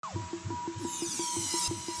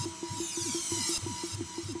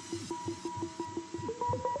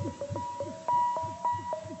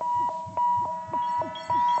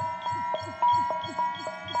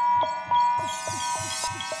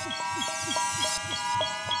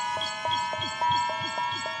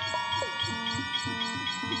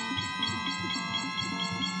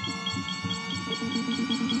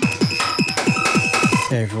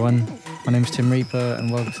Hey everyone, my name is Tim Reaper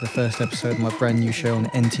and welcome to the first episode of my brand new show on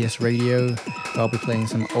NTS Radio, where I'll be playing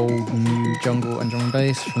some old, new jungle and drum and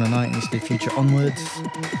bass from the 90s to the future onwards.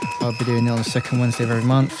 I'll be doing it on the second Wednesday of every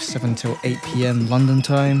month, 7 till 8 PM London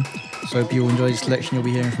time, so I hope you all enjoy the selection you'll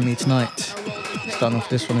be hearing from me tonight. Starting off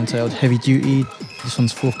this one entitled Heavy Duty. This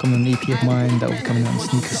one's forthcoming on an EP of mine that will be coming out on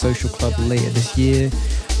Sneaker Social Club later this year.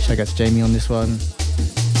 Shout out to Jamie on this one.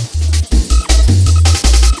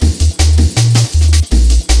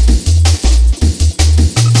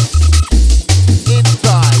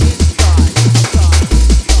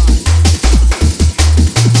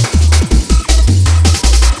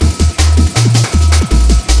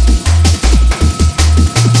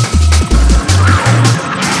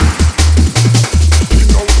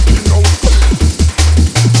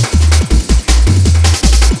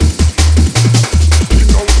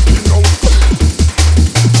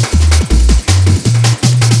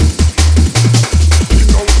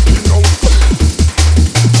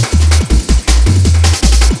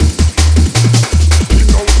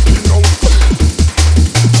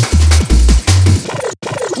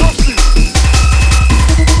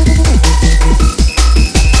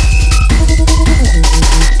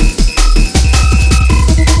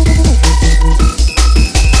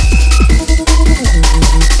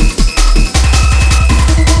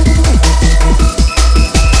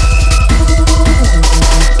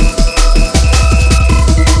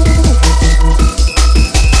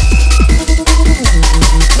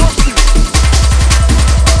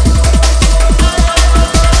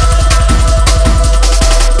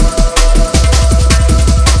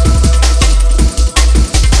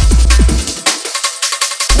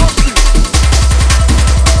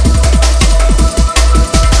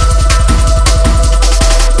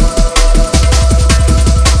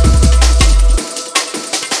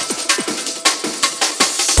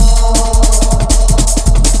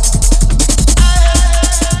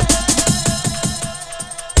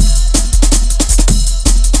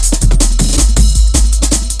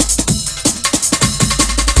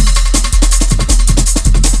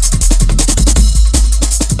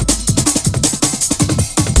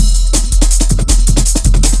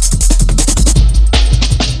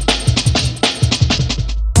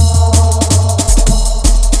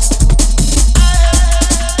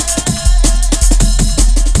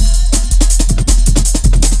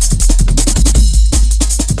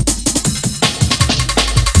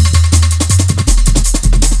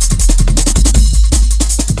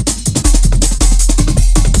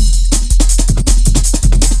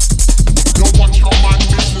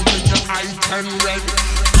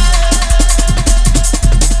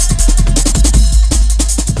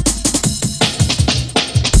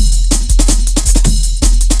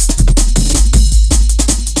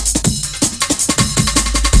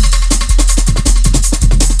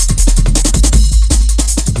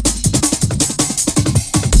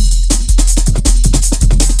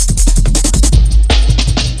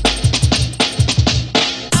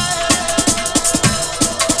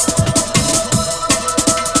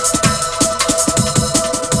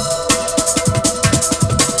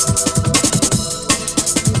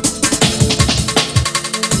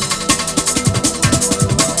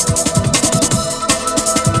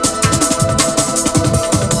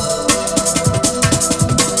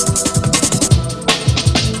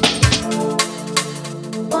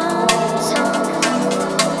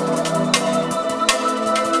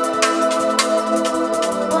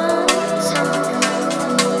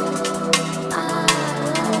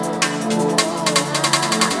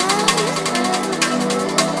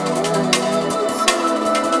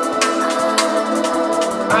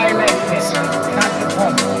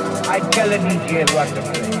 tell a DJ what to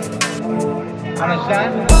play.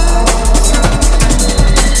 Understand?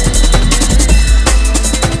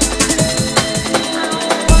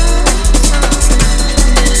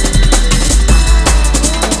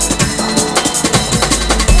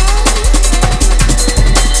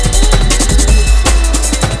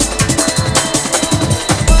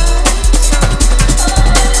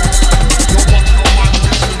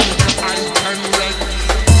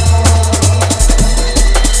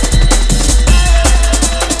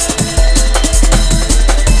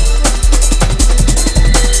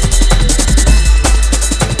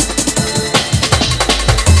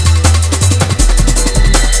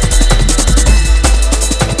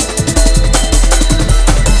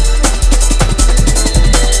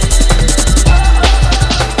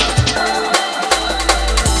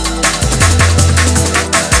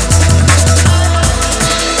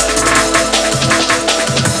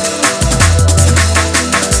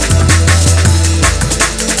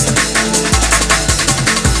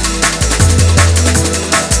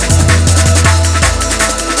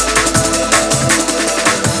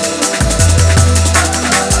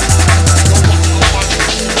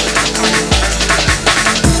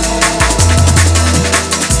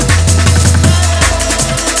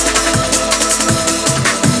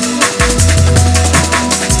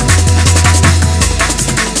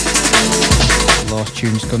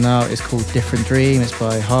 tune just gone out. It's called Different Dream. It's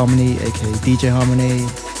by Harmony, aka DJ Harmony.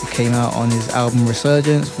 It came out on his album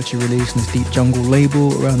Resurgence, which he released on his Deep Jungle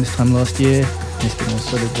label around this time last year. And it's been on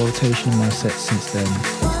solid rotation in my set since then.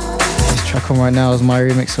 This track on right now is my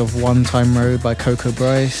remix of One Time Road by Coco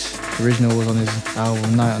Bryce. The original was on his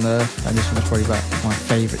album Night on Earth, and this one's probably about my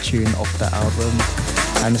favourite tune off that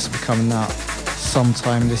album. And this will be coming out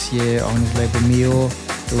sometime this year on his label Myor,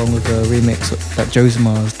 along with the remix that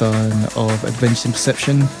Josemar's done of Adventures in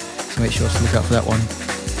Perception. So make sure to look out for that one.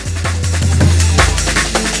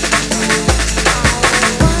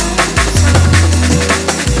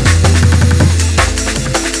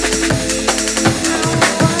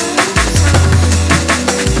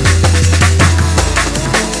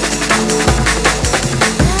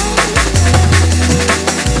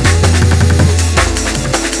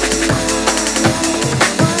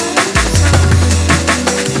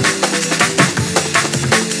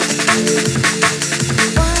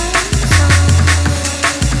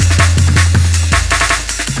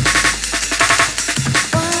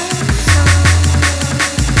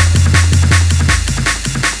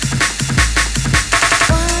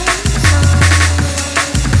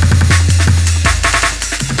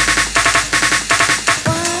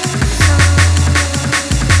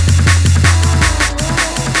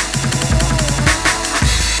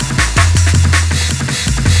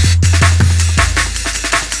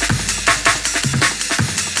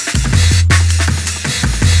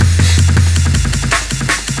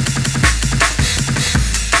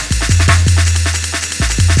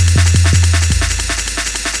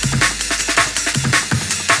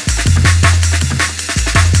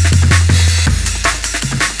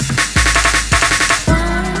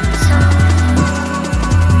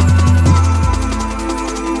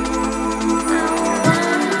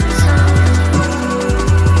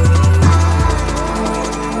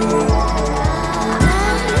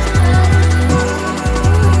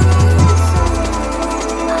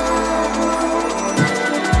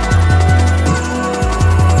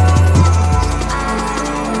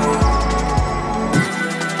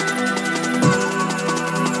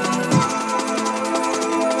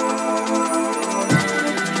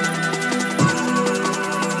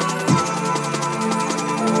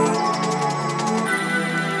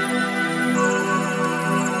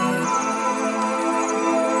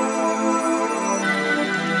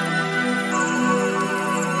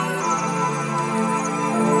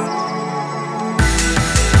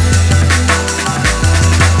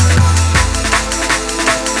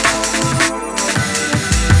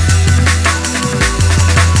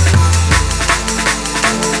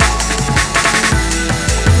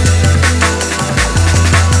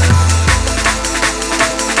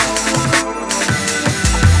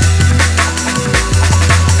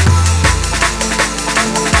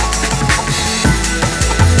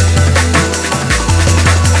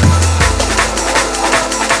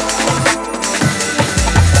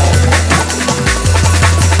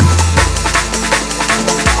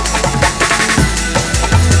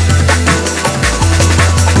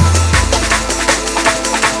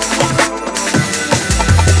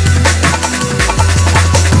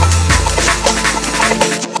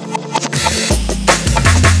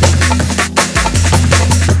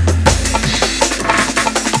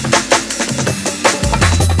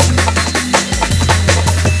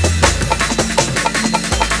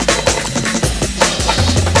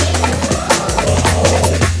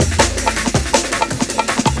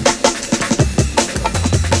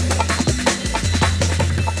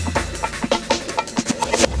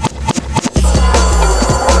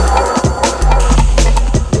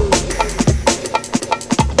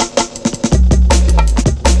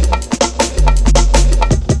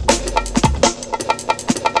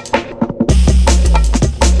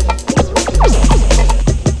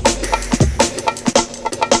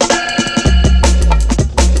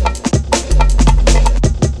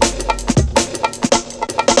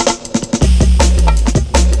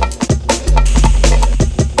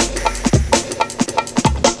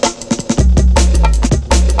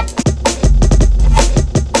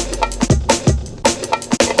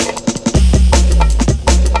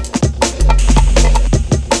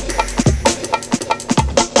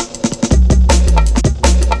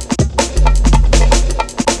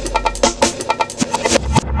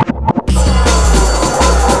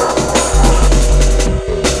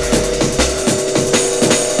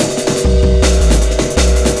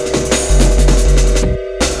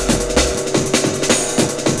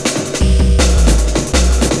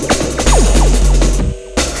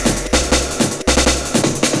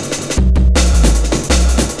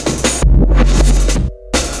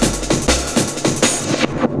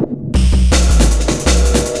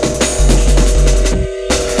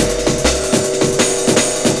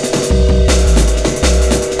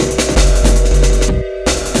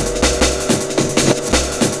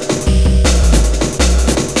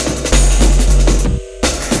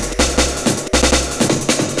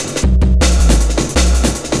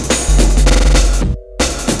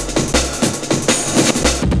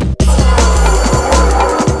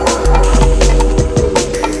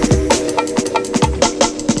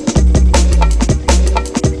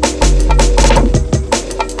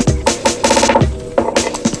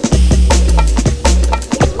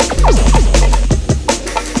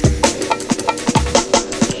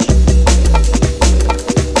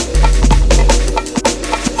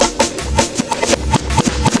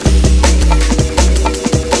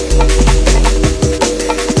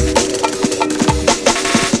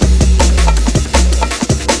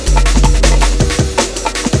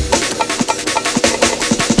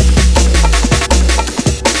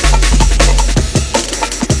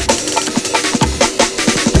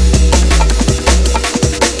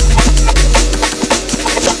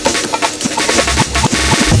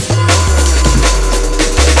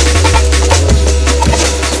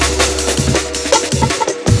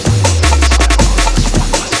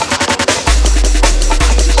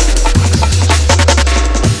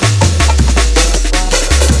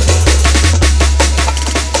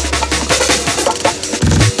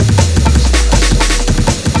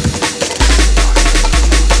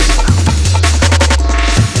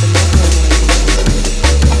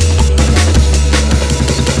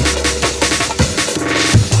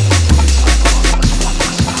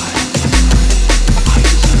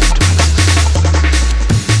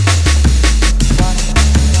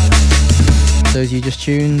 those you just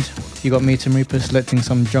tuned, you got me, Tim Reaper, selecting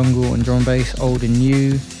some jungle and drum and bass, old and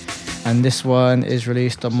new. And this one is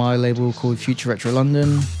released on my label called Future Retro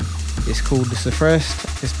London. It's called The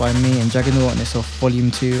Suppressed. It's by me and Jahganaut, and it's off Volume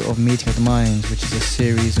 2 of Meeting of the Minds, which is a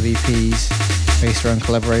series of EPs based around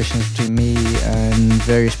collaborations between me and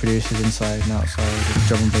various producers inside and outside of the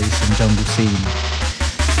drum and bass and jungle scene.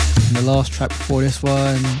 And the last track before this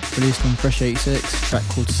one, released on Fresh 86, a track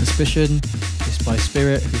called Suspicion. It's by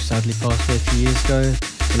Spirit, who sadly passed away a few years ago,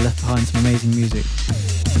 but left behind some amazing music.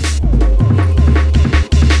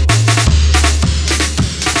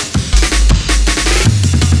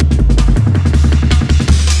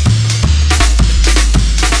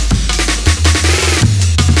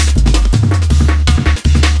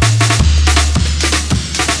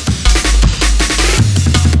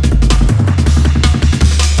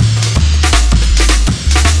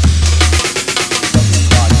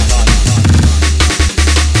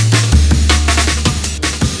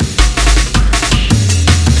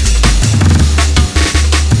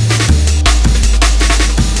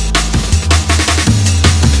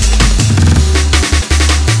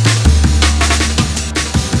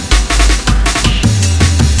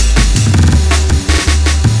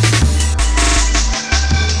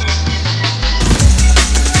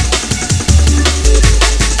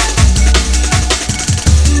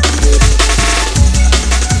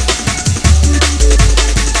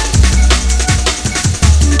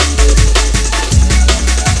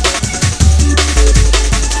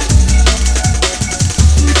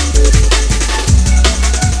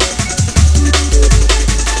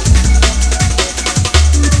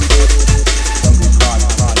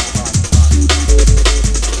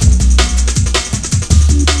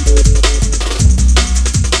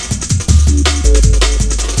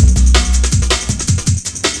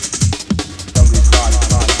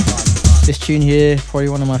 Tune here, probably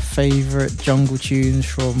one of my favourite jungle tunes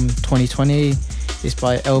from 2020. It's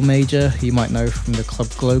by LMajor, who you might know from the Club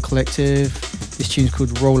Glow Collective. This tune's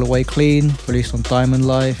called Roll Away Clean, released on Diamond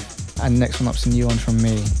Life, and next one up's a new one from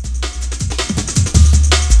me.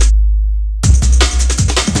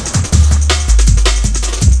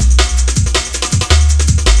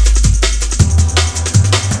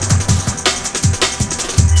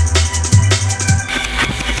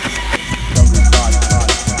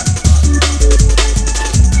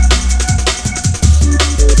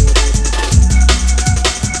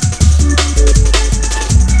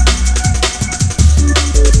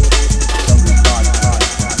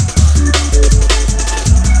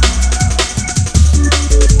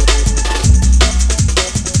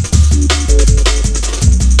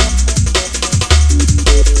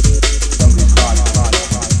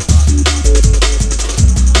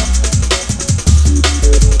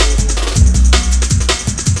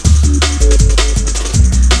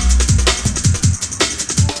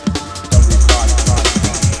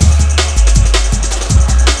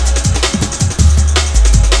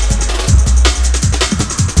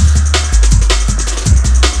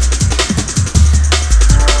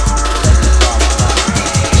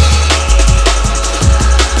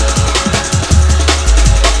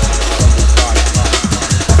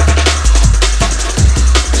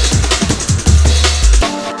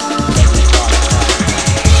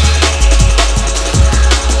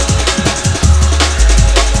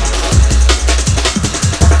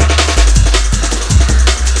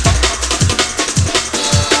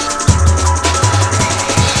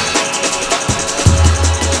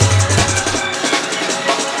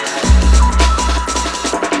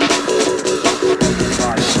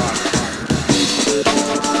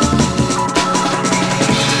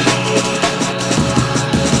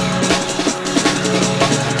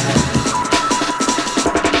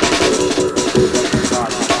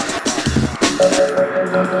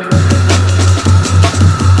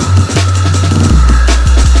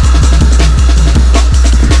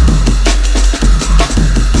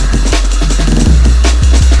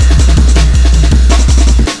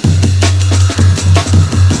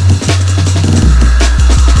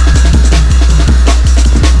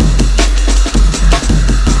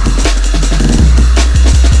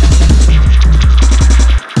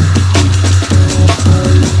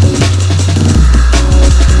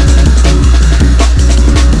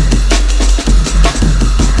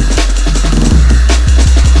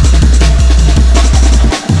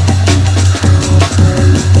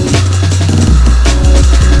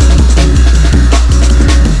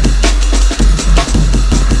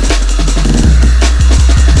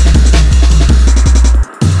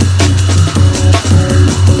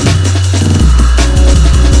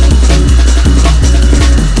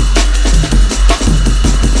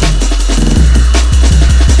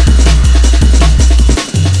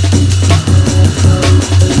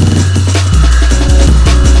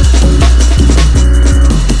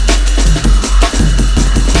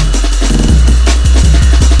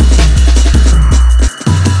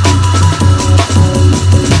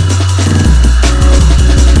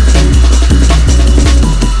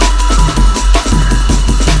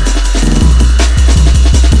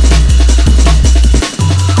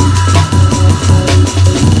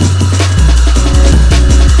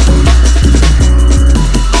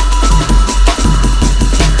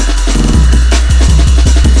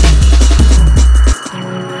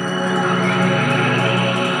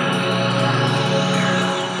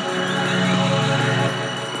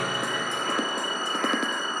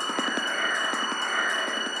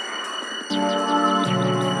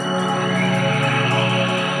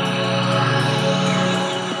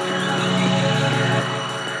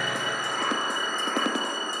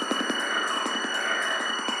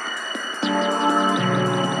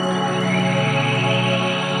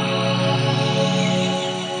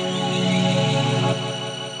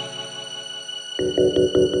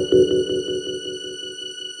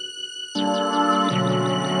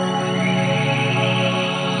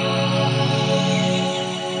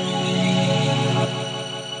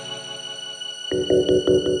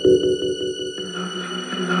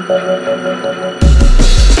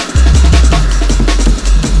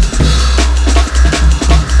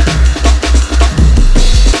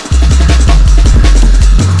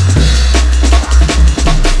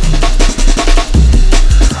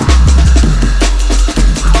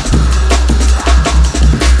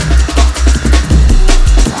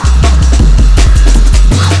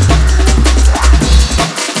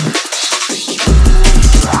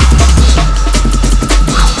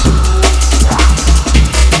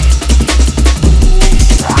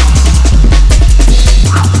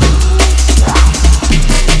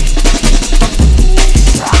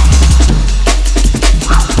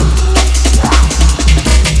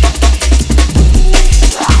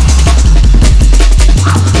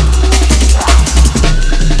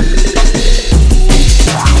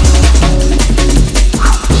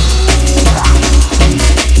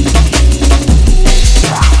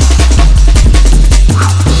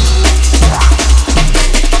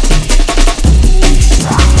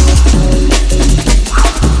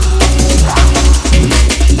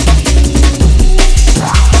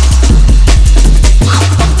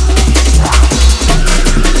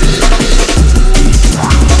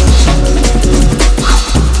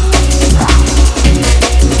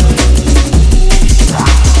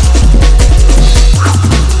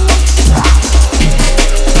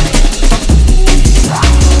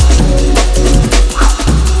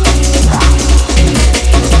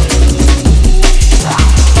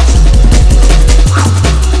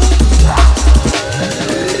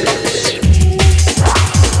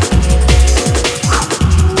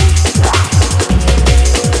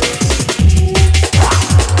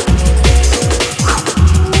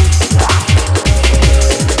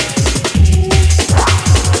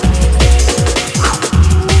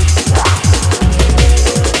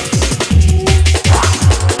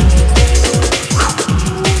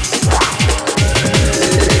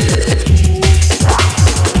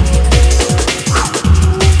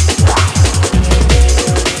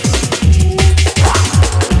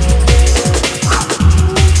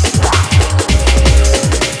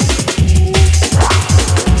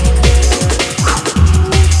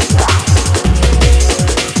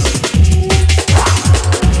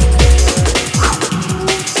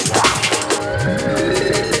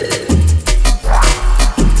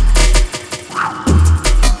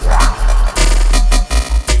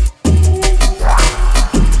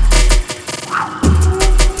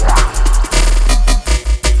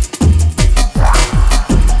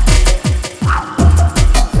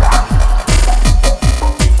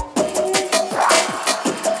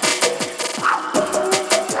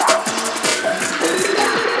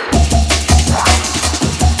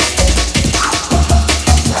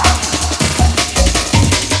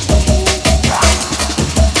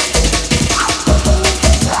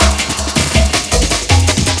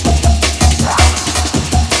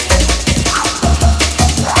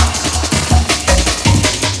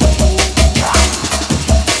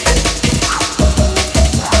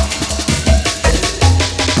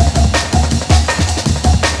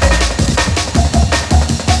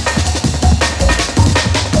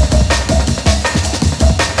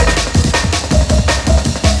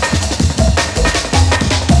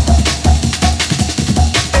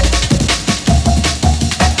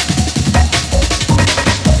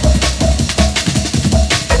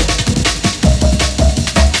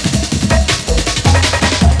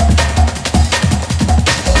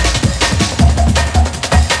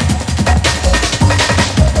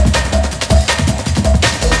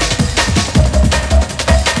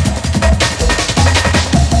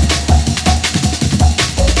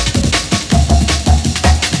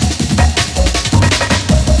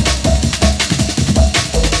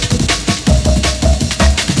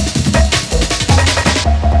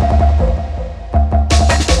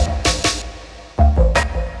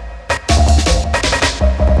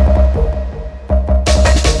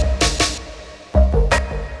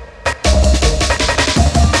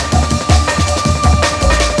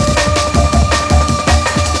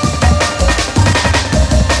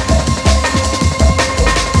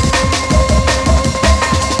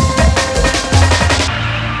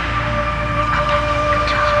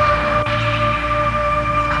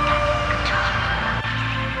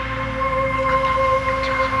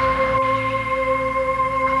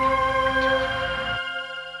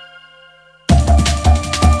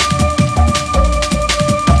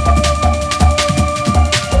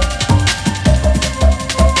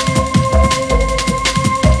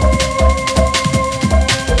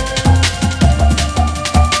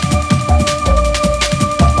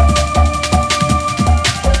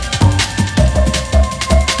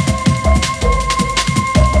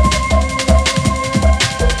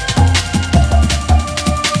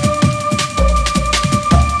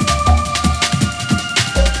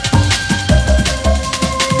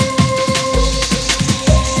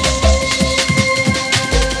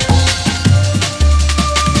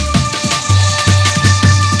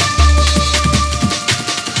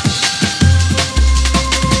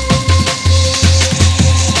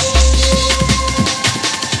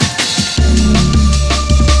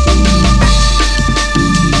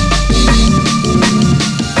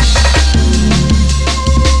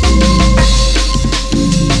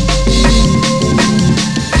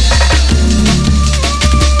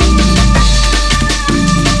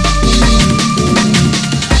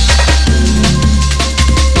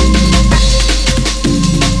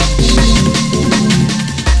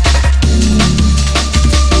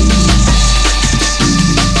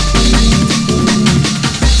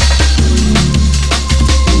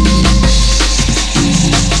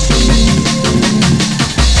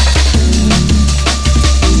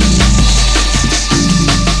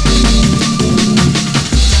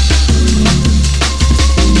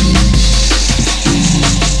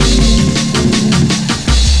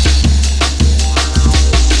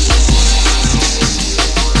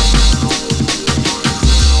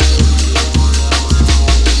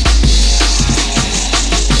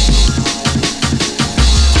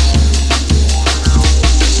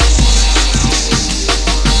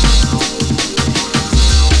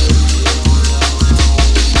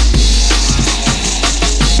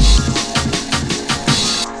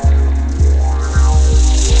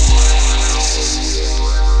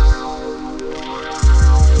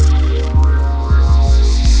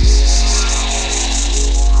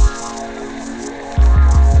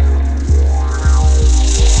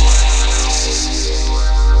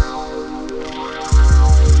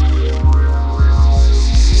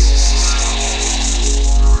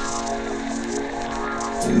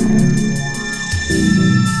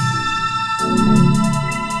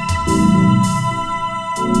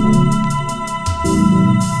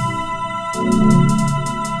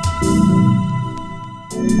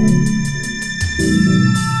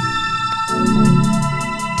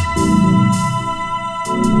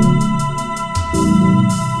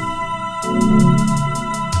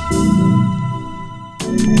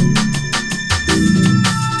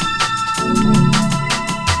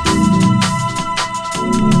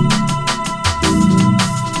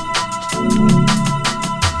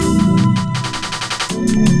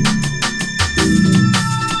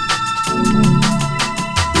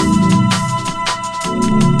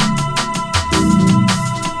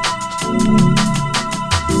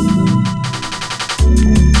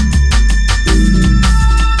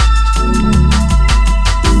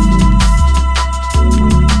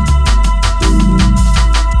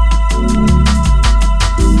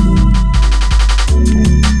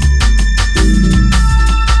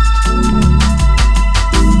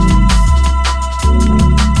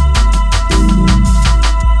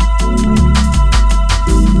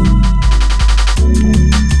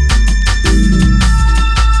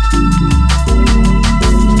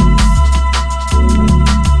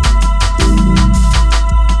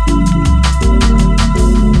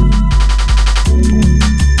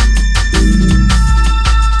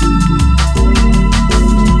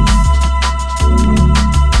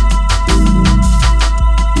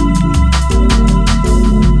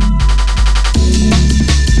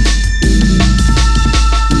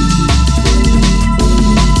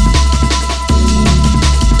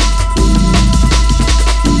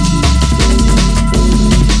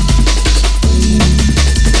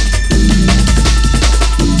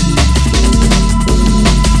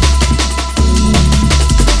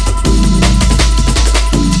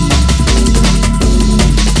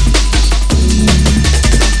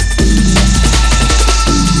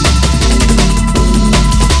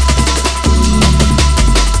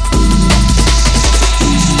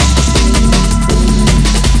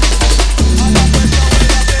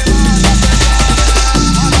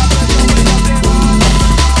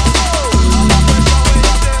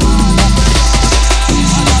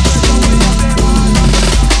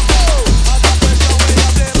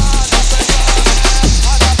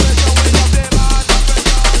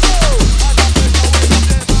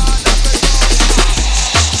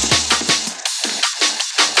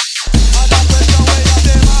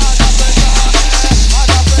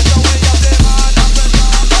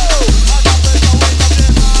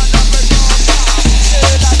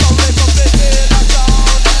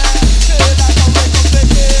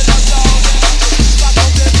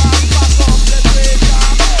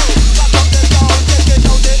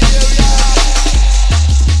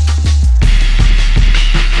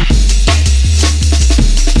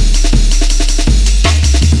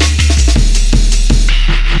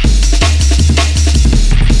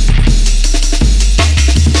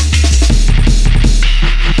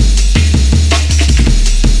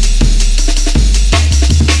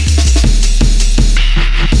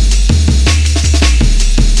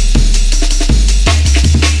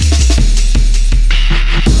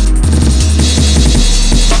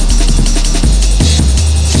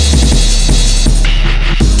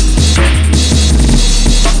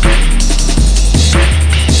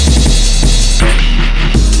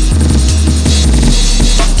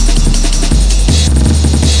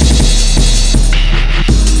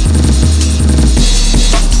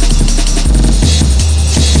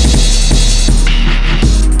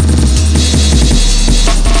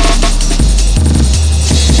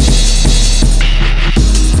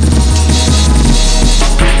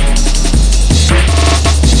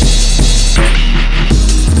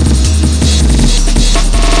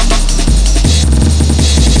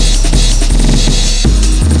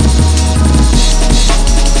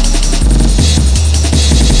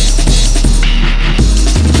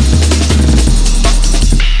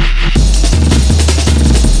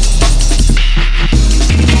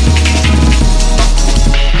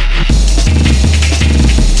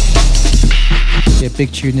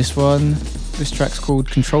 big tune, this one. This track's called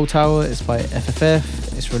Control Tower. It's by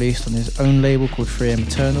FFF. It's released on his own label called 3am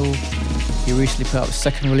Eternal. He recently put out the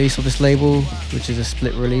second release of this label, which is a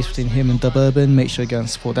split release between him and Dub Urban. Make sure you go and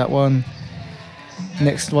support that one.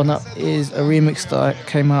 Next one up is a remix that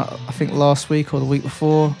came out, I think, last week or the week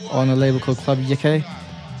before on a label called Club Yeke.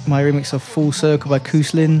 My remix of Full Circle by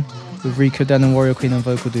Kouslin with Rico Dan and Warrior Queen on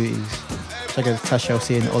vocal duties. Check out Tash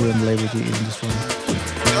LC and Ollie on the label duties on this one.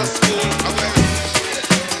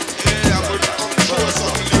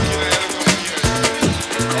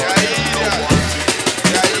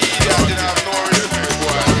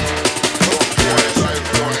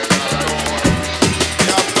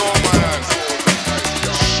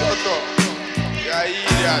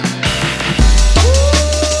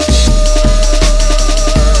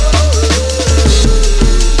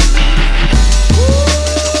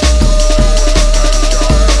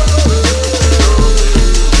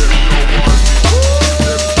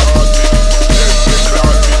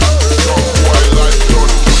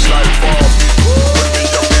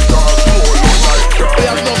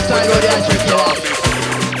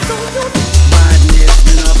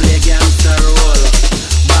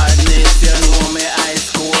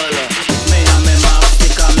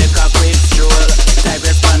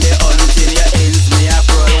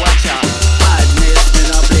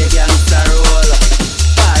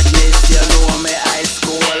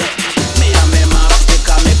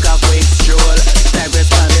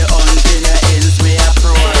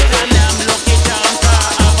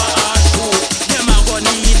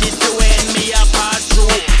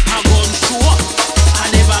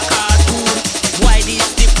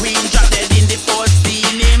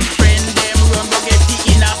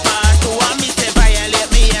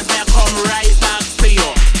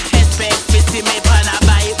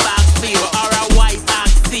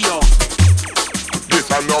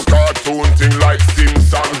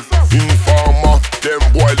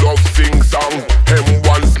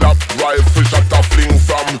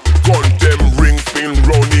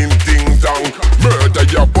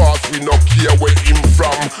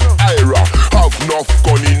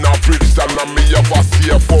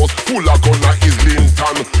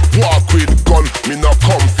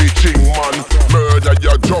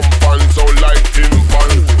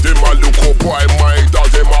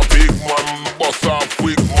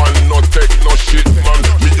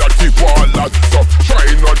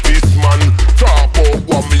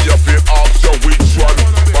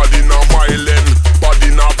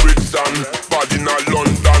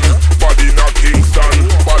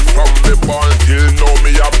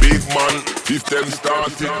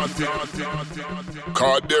 Cause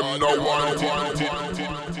them no want it.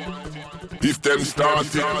 If them start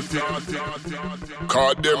it,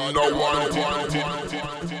 cause them no want it.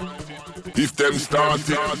 If them start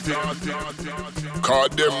it, cause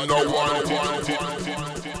them no want it.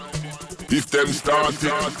 If them start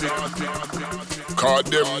it, cause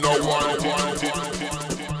them no want it.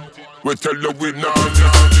 We tell you we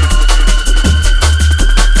not.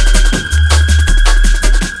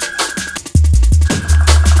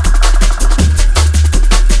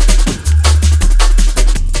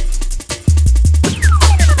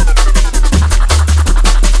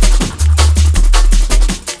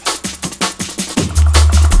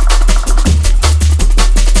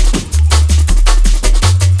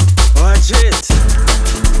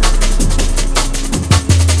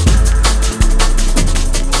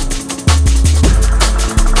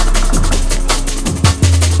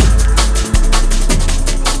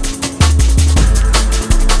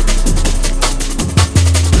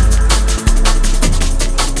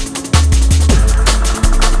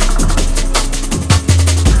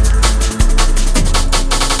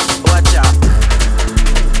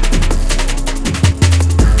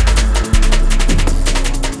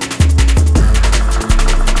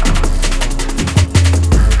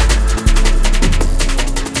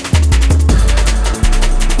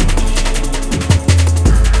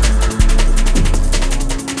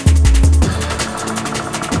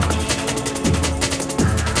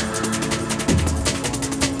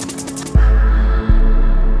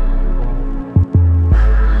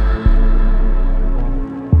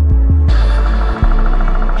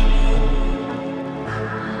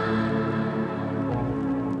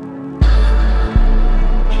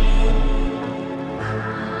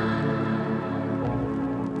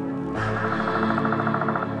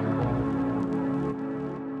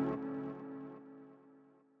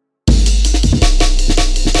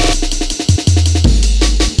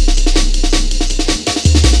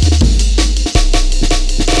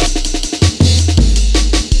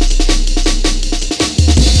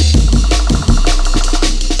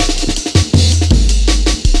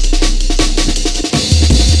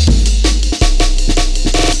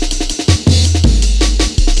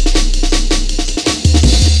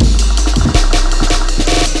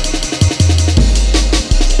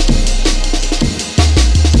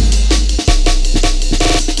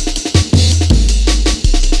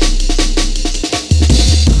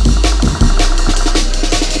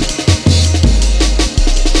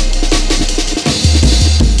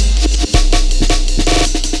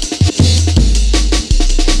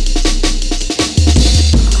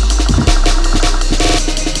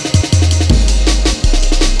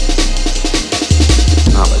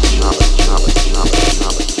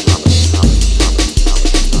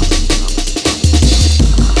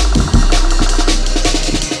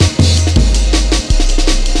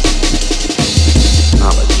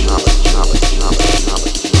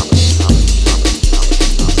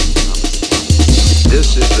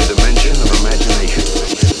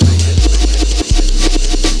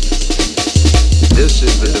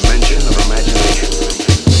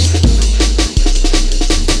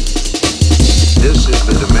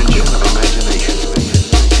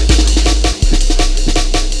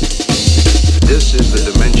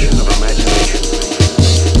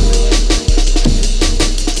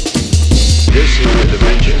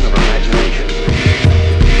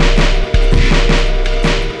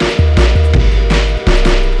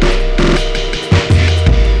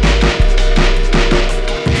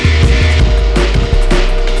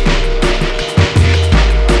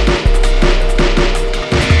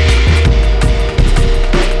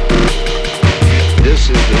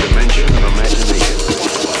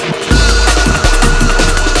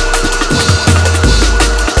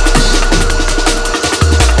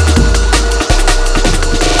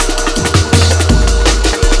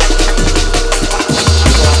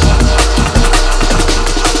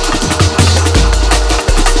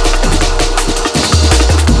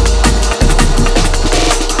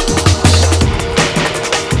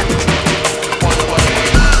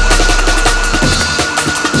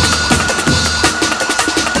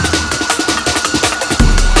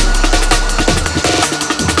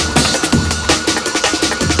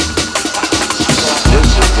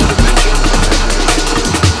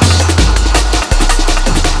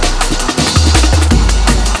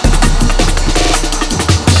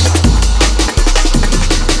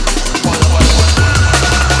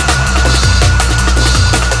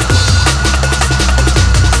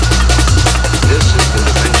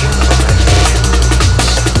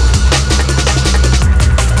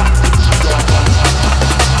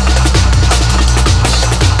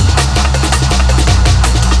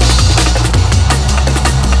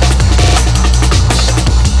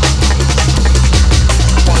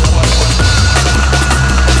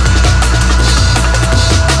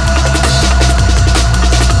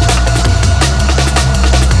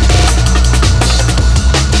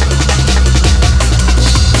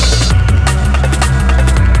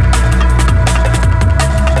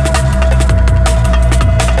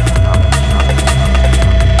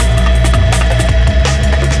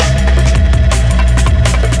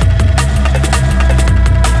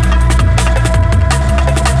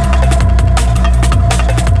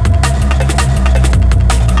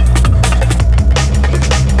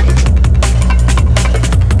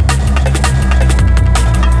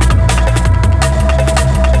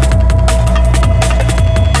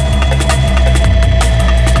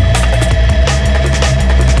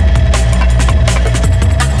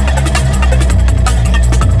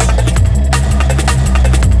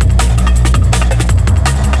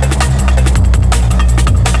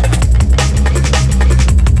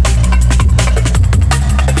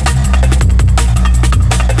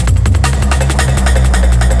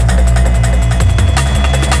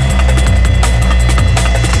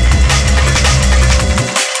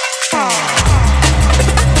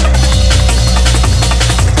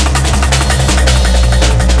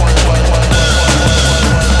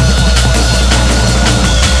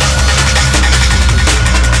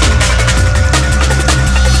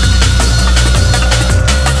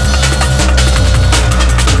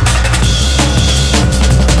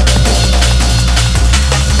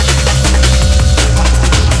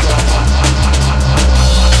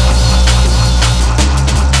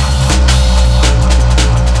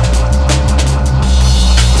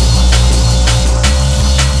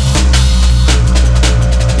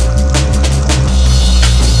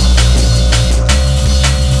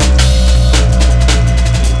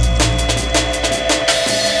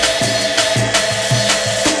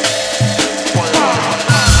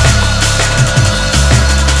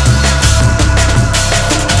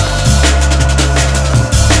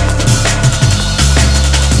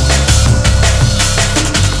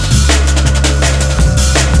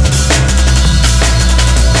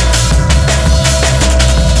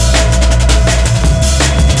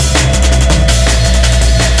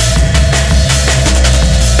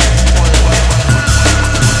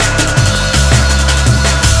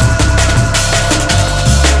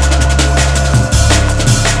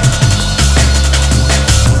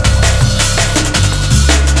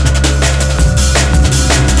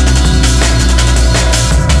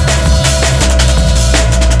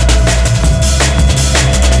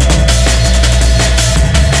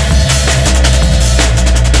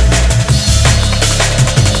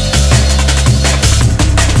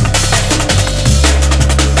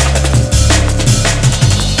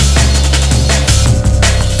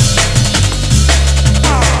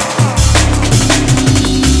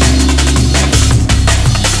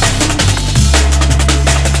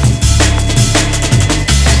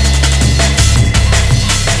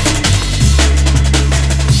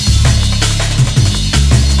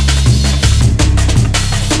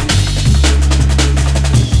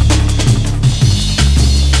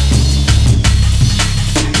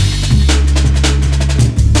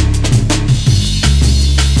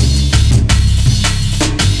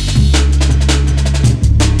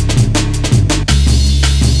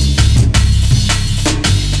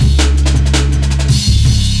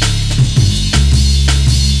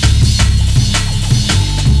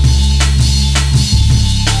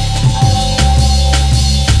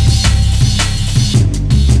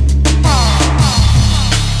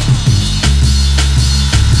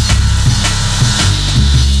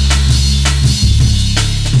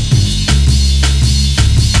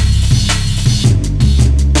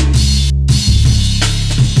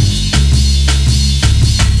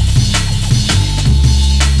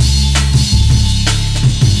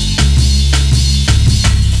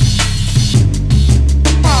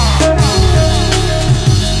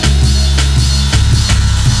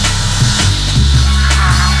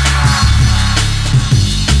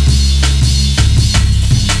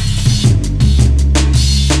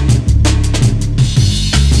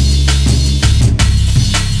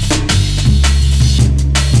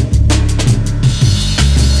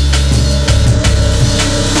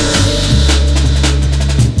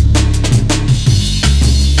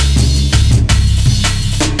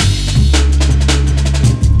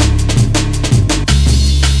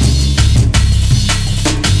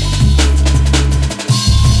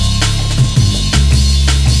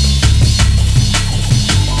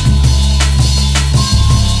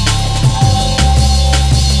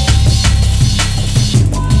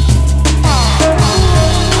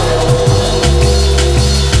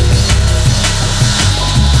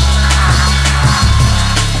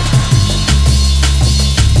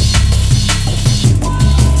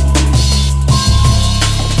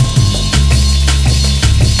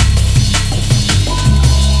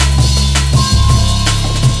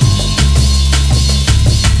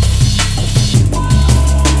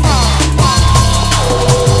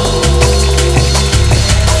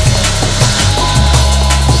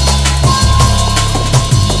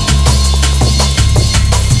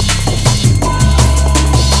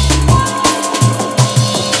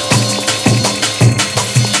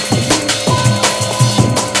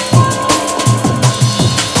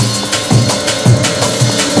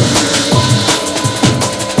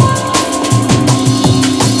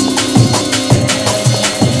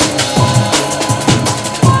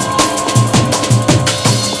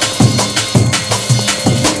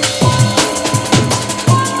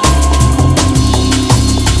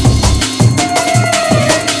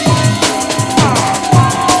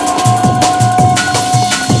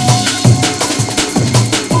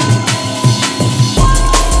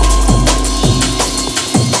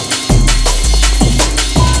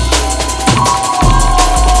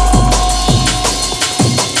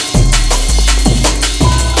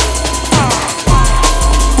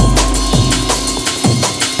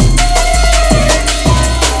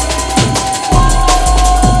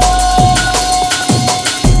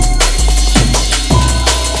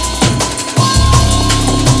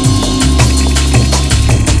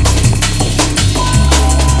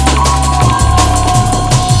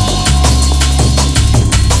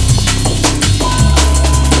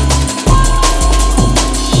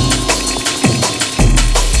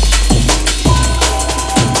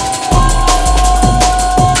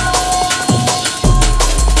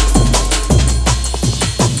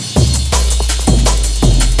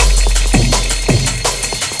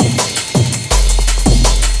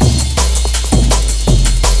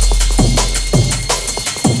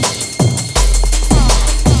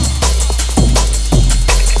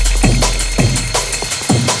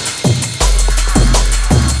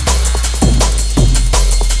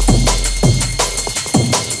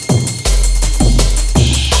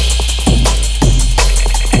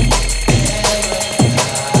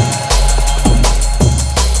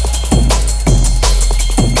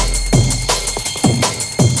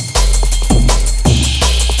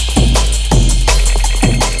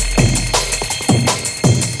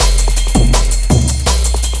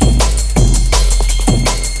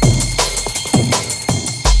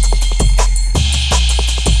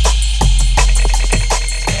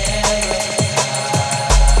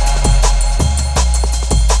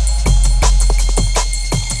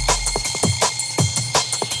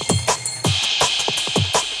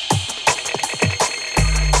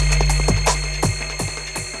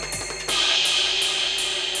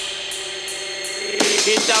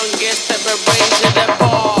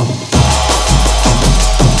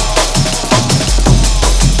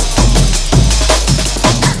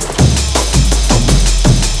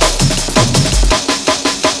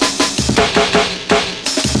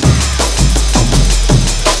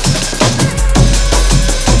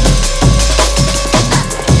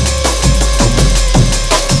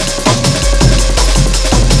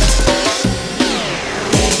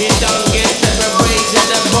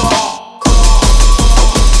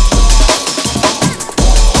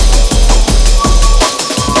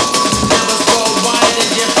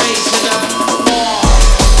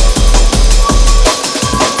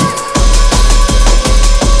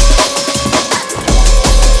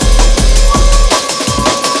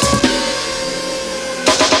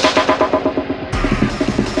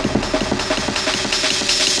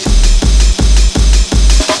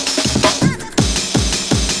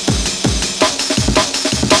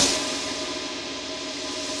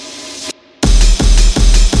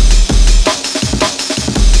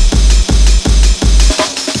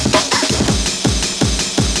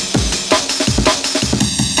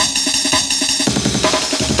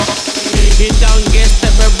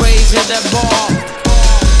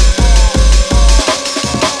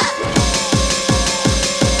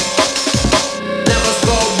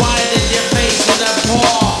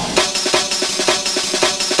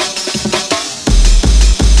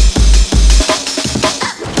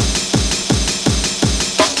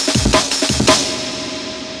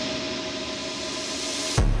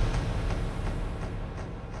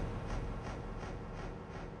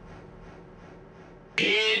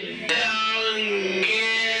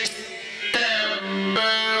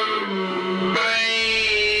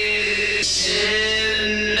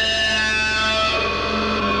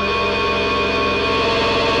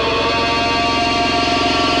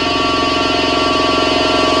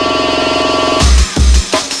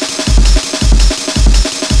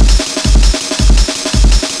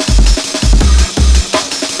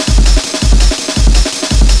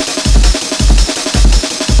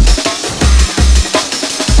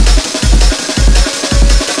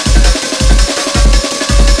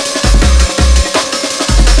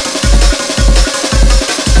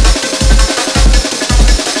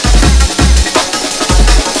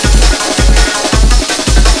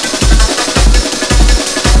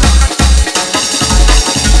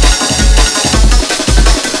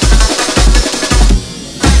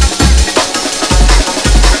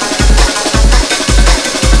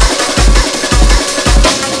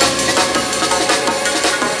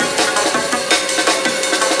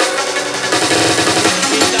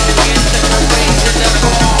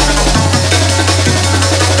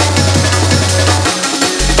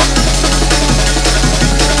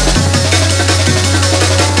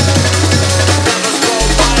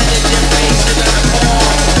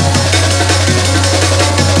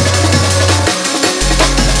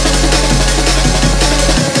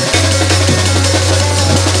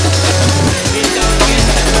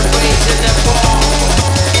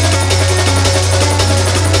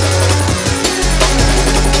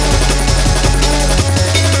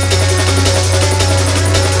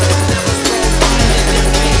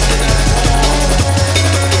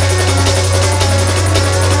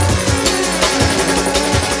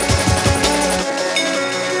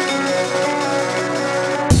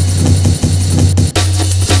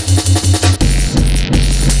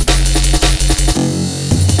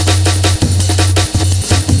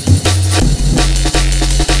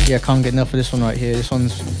 Yeah, I can't get enough of this one right here. This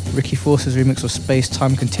one's Ricky Force's remix of Space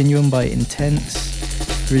Time Continuum by Intense.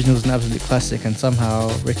 The original is an absolute classic, and somehow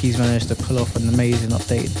Ricky's managed to pull off an amazing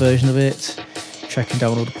updated version of it, tracking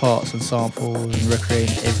down all the parts and samples and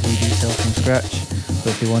recreating every detail from scratch.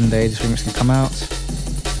 Hopefully one day this remix can come out.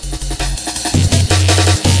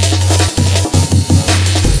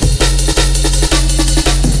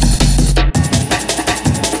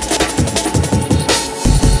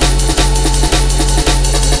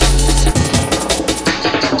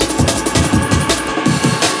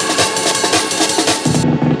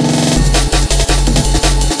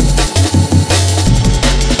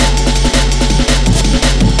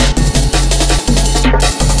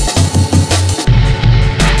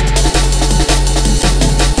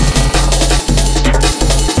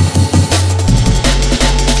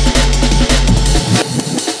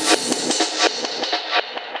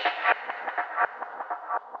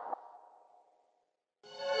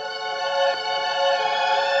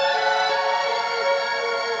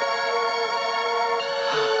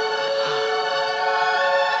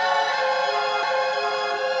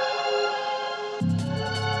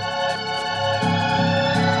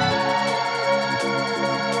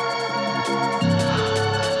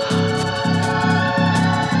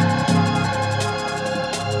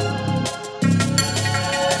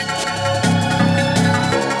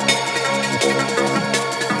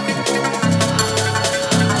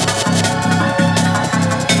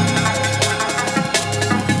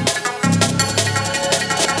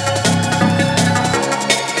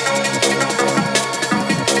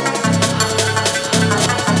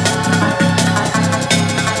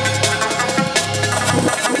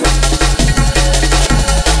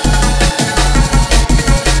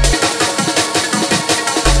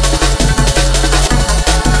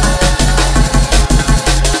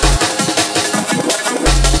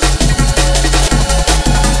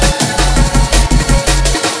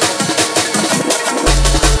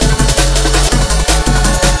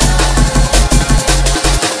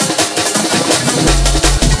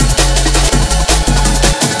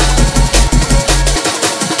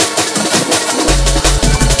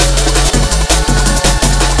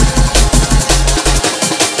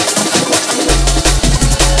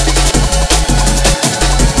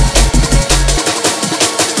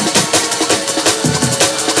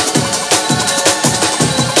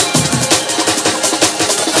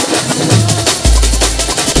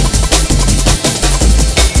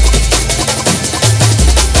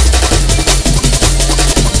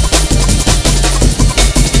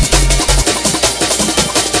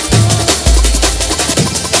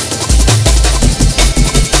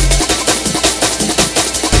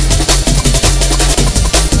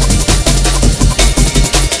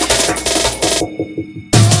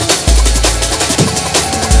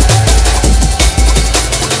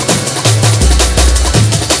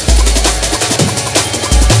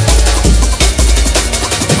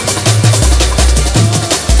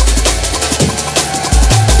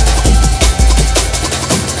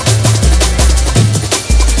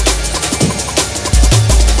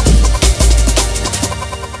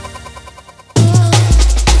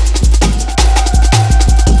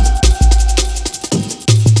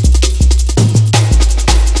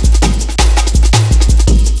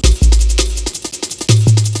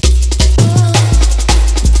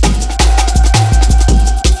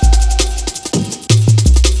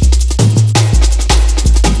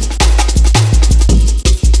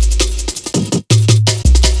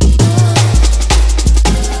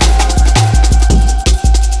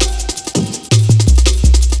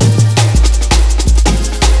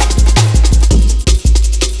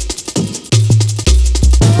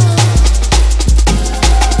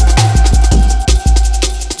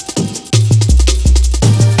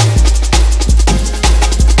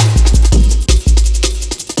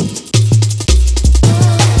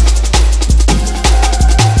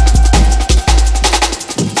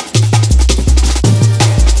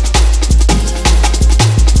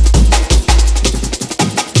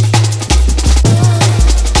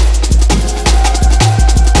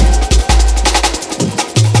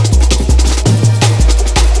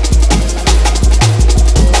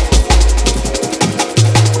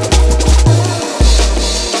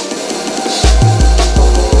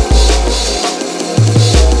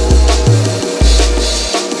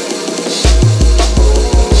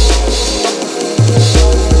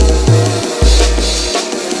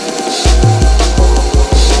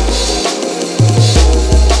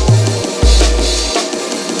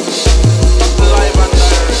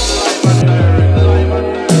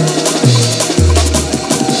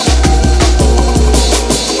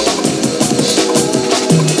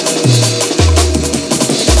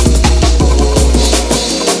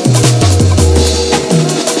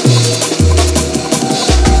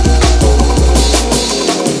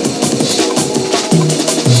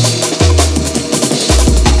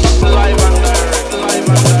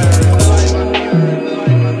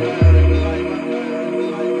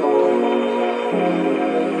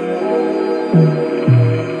 Live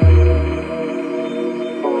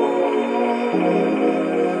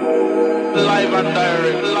and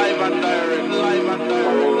direct, live and direct, live and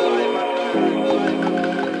direct,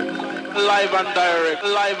 live and direct,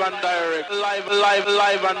 live and direct, live and direct,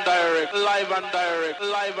 live and direct, live and direct,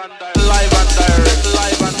 live and direct,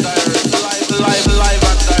 live and direct, live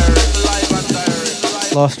and direct, live and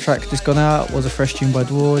direct. Last track just gone out was a fresh tune by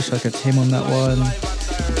Dwarde, so I got to him on that one.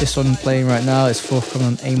 This one playing right now is forthcoming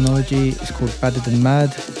on Amenology. It's called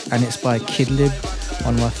Baddadanmad and it's by Kidlib,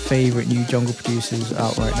 one of my favourite new jungle producers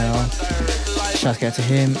out right now. Shout out to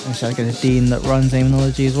him and shout out to Dean that runs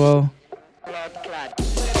Amenology as well.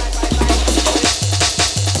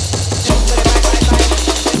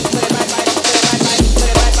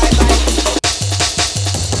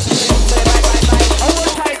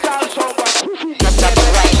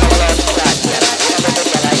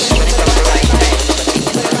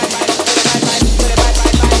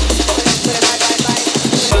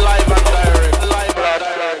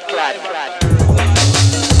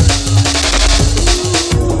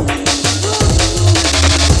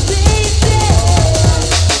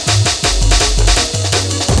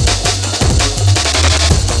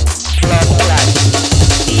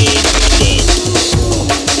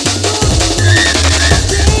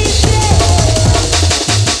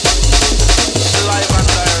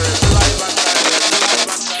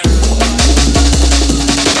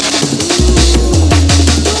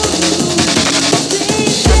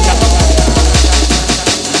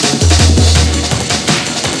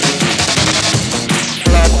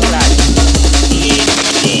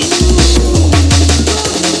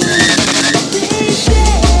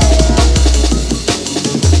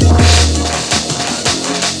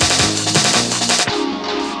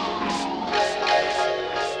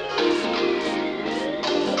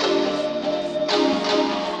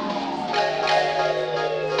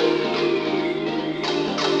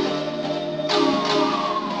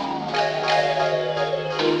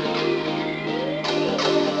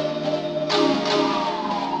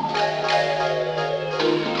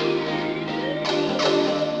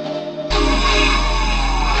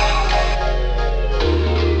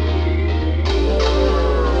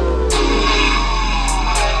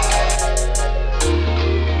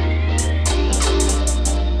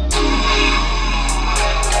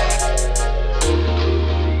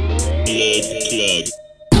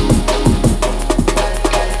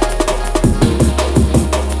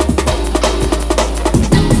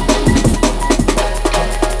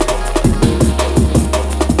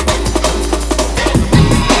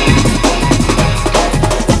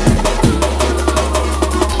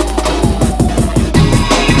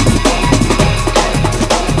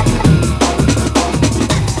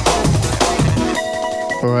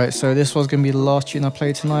 Alright, so this was going to be the last tune I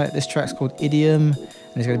played tonight. This track's called Idiom,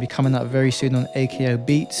 and it's going to be coming out very soon on AKO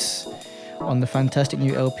Beatz, on the fantastic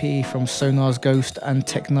new LP from Sonar's Ghost and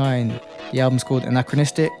Tech 9. The album's called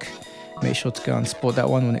Anachronistic. Make sure to go and support that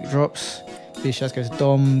one when it drops. Big shout out to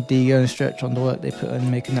Dom, Digo and Stretch on the work they put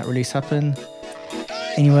in making that release happen.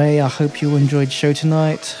 Anyway, I hope you enjoyed the show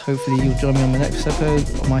tonight. Hopefully you'll join me on the next episode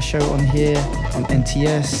of my show on here on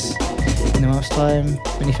NTS in a month's time.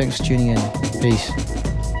 Many thanks for tuning in. Peace.